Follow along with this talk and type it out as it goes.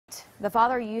The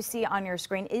father you see on your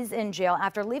screen is in jail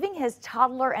after leaving his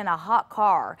toddler in a hot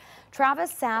car. Travis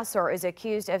Sasser is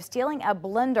accused of stealing a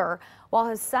blender while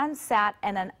his son sat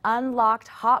in an unlocked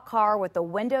hot car with the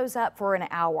windows up for an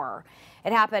hour.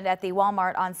 It happened at the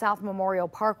Walmart on South Memorial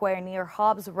Parkway near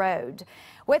Hobbs Road.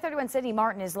 WAY 31 Sydney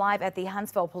Martin is live at the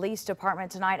Huntsville Police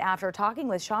Department tonight after talking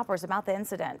with shoppers about the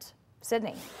incident.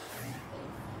 Sydney.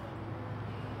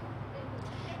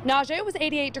 Najee, it was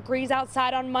 88 degrees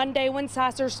outside on Monday when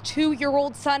Sasser's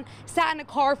 2-year-old son sat in a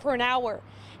car for an hour.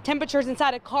 Temperatures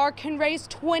inside a car can raise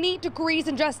 20 degrees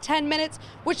in just 10 minutes,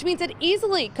 which means it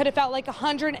easily could have felt like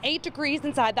 108 degrees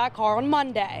inside that car on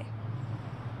Monday.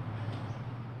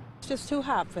 It's just too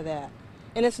hot for that,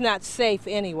 and it's not safe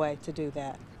anyway to do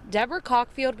that. Deborah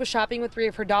Cockfield was shopping with 3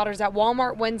 of her daughters at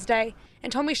Walmart Wednesday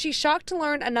and told me she's shocked to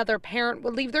learn another parent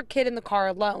would leave their kid in the car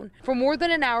alone for more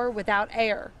than an hour without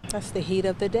air. That's the heat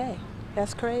of the day.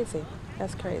 That's crazy.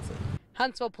 That's crazy.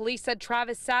 Huntsville police said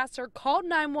Travis Sasser called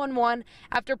 911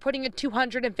 after putting a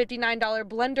 $259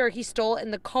 blender he stole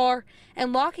in the car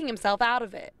and locking himself out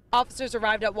of it. Officers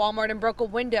arrived at Walmart and broke a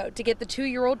window to get the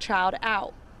 2-year-old child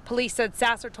out. Police said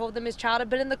Sasser told them his child had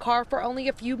been in the car for only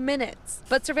a few minutes,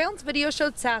 but surveillance video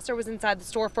showed Sasser was inside the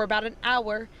store for about an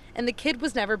hour and the kid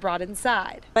was never brought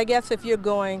inside. I guess if you're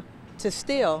going to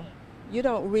steal, you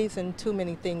don't reason too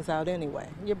many things out anyway.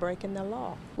 You're breaking the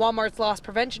law. Walmart's loss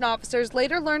prevention officers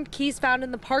later learned keys found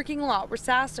in the parking lot were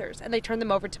Sasser's and they turned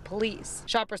them over to police.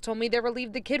 Shoppers told me they're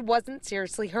relieved the kid wasn't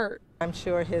seriously hurt. I'm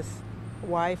sure his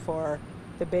wife or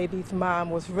the baby's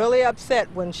mom was really upset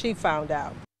when she found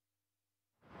out.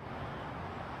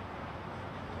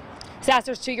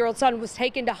 Sasser's 2-year-old son was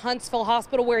taken to Huntsville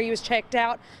Hospital where he was checked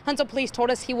out. Huntsville police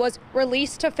told us he was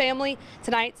released to family.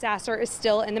 Tonight, Sasser is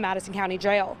still in the Madison County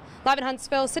Jail. Live in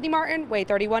Huntsville, Sydney Martin, WAY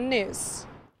 31 News.